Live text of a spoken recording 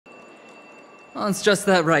Well, it's just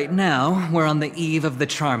that right now, we're on the eve of the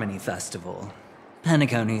Charmony Festival.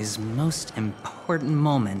 Penacony's most important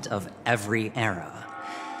moment of every era.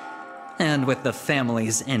 And with the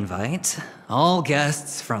family's invite, all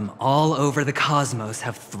guests from all over the cosmos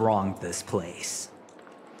have thronged this place.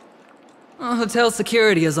 Hotel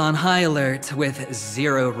security is on high alert with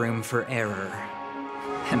zero room for error.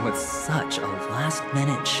 And with such a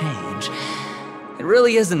last-minute change, it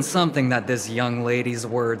really isn't something that this young lady's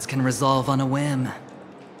words can resolve on a whim.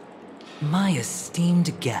 My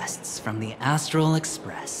esteemed guests from the Astral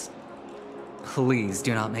Express, please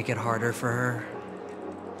do not make it harder for her.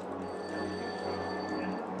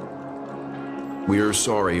 We're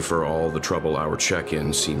sorry for all the trouble our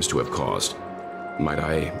check-in seems to have caused. Might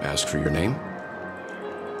I ask for your name?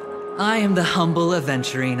 I am the humble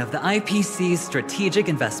Aventurine of the IPC's Strategic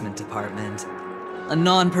Investment Department, a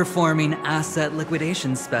non-performing asset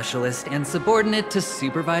liquidation specialist and subordinate to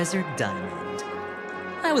Supervisor Diamond.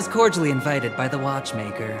 I was cordially invited by the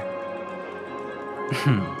watchmaker.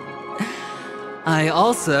 I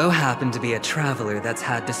also happen to be a traveler that's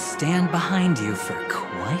had to stand behind you for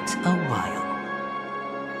quite a while.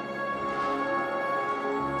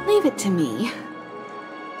 Leave it to me.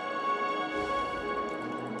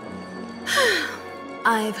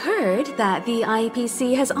 I've heard that the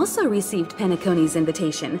IPC has also received Penacony's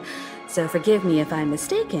invitation, so forgive me if I'm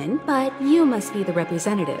mistaken, but you must be the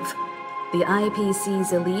representative. The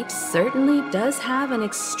IPC's elite certainly does have an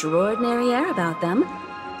extraordinary air about them.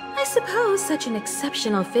 I suppose such an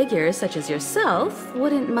exceptional figure such as yourself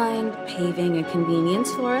wouldn't mind paving a convenience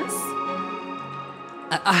for us?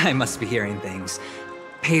 I must be hearing things.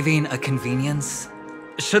 Paving a convenience?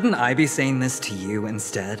 Shouldn't I be saying this to you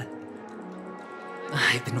instead?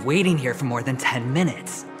 I've been waiting here for more than 10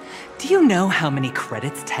 minutes. Do you know how many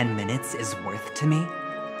credits 10 minutes is worth to me?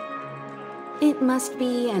 It must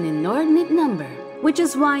be an inordinate number, which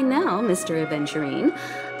is why now, Mr. Aventurine,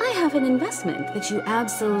 I have an investment that you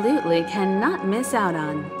absolutely cannot miss out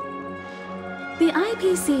on. The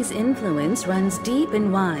IPC's influence runs deep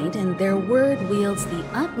and wide, and their word wields the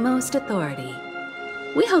utmost authority.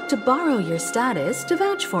 We hope to borrow your status to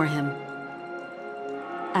vouch for him.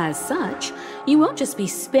 As such, you won't just be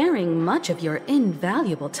sparing much of your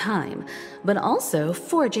invaluable time, but also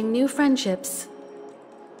forging new friendships.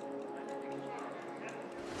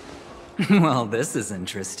 Well, this is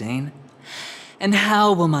interesting. And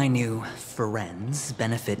how will my new friends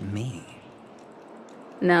benefit me?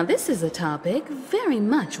 Now this is a topic very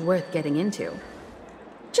much worth getting into.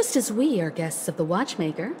 Just as we are guests of the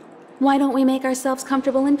Watchmaker, why don't we make ourselves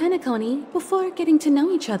comfortable in Penacony before getting to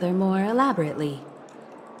know each other more elaborately?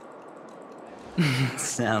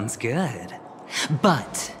 Sounds good.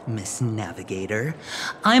 But, Miss Navigator,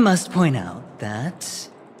 I must point out that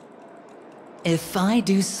if I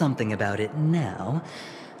do something about it now,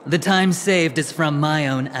 the time saved is from my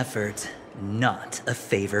own effort, not a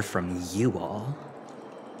favor from you all.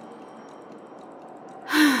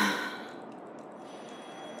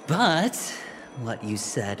 But what you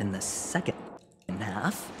said in the second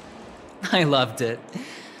half, I loved it.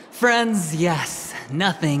 Friends, yes,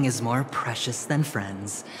 nothing is more precious than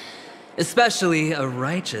friends. Especially a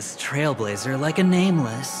righteous trailblazer like a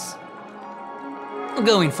Nameless.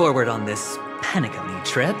 Going forward on this Penacony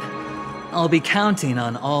trip, I'll be counting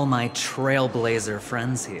on all my trailblazer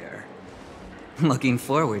friends here. Looking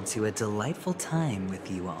forward to a delightful time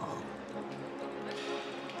with you all.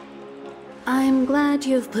 I'm glad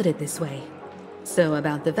you've put it this way. So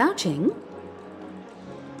about the vouching...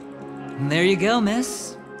 There you go,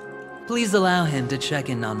 miss. Please allow him to check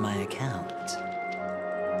in on my account.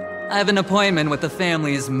 I have an appointment with the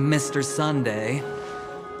family's Mr. Sunday.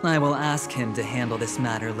 I will ask him to handle this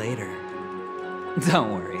matter later.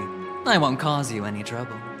 Don't worry, I won't cause you any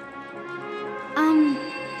trouble.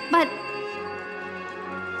 But...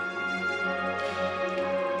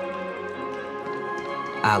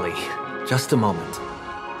 Ali, just a moment.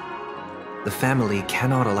 The family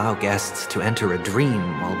cannot allow guests to enter a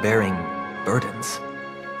dream while bearing burdens.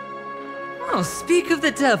 Oh, speak of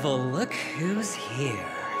the devil, look who's here.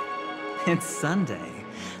 It's Sunday,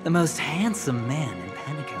 the most handsome man in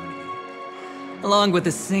Penacony. Along with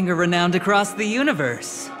a singer renowned across the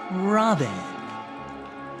universe, Robin.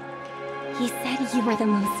 He said you were the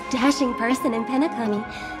most dashing person in Penacony.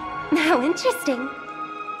 How interesting.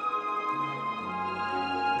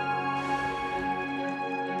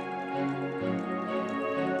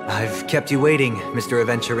 I've kept you waiting, Mr.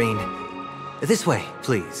 Aventurine. This way,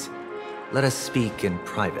 please. Let us speak in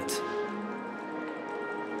private.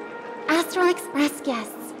 Astral Express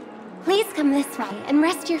guests, please come this way and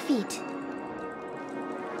rest your feet.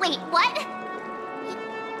 Wait, what?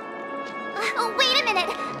 Oh, wait a minute.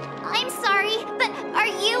 I'm sorry, but are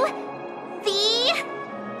you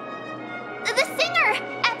the singer,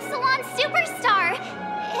 Epsilon Superstar?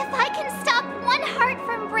 If I can stop one heart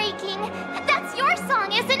from breaking, that's your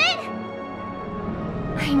song, isn't it?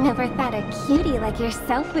 I never thought a cutie like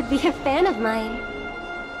yourself would be a fan of mine.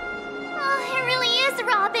 Oh, it really is,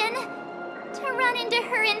 Robin. To run into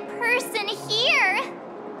her in person here.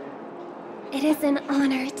 It is an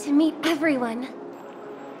honor to meet everyone.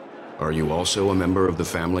 Are you also a member of the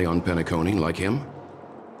family on Penacony, like him?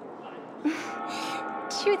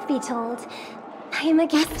 Truth be told, I am a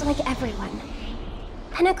guest like everyone.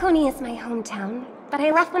 Penacony is my hometown, but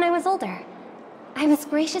I left when I was older. I was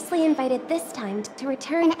graciously invited this time to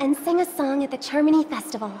return and sing a song at the Charmony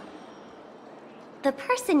Festival. The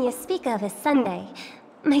person you speak of is Sunday,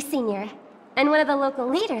 my senior, and one of the local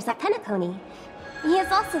leaders at Penacony. He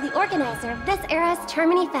is also the organizer of this era's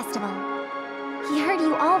Charmony Festival. He heard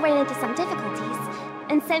you all ran into some difficulties,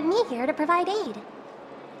 and sent me here to provide aid.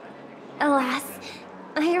 Alas,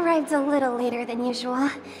 I arrived a little later than usual.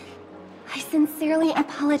 I sincerely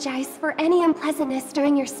apologize for any unpleasantness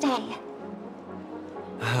during your stay.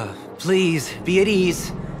 Please, be at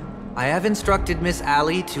ease. I have instructed Miss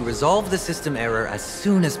Allie to resolve the system error as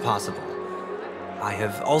soon as possible. I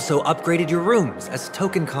have also upgraded your rooms as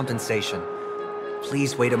token compensation.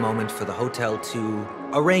 Please wait a moment for the hotel to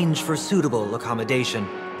arrange for suitable accommodation.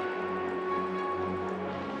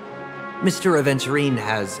 Mr. Aventurine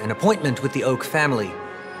has an appointment with the Oak family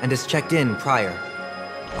and has checked in prior.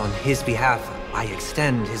 On his behalf, I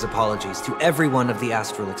extend his apologies to everyone of the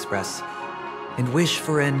Astral Express and wish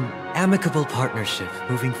for an amicable partnership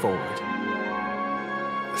moving forward.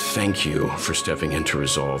 Thank you for stepping in to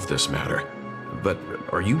resolve this matter. But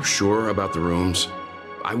are you sure about the rooms?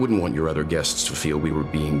 I wouldn't want your other guests to feel we were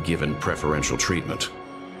being given preferential treatment.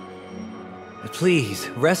 Please,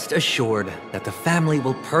 rest assured that the family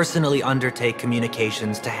will personally undertake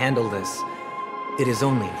communications to handle this. It is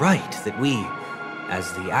only right that we,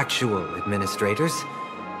 as the actual administrators,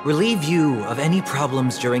 relieve you of any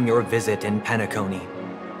problems during your visit in Penacony.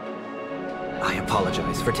 I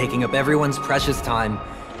apologize for taking up everyone's precious time,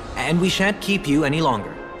 and we shan't keep you any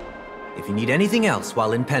longer. If you need anything else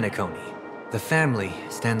while in Penacony, the family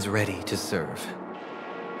stands ready to serve.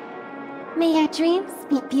 May your dreams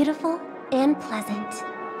be beautiful and pleasant.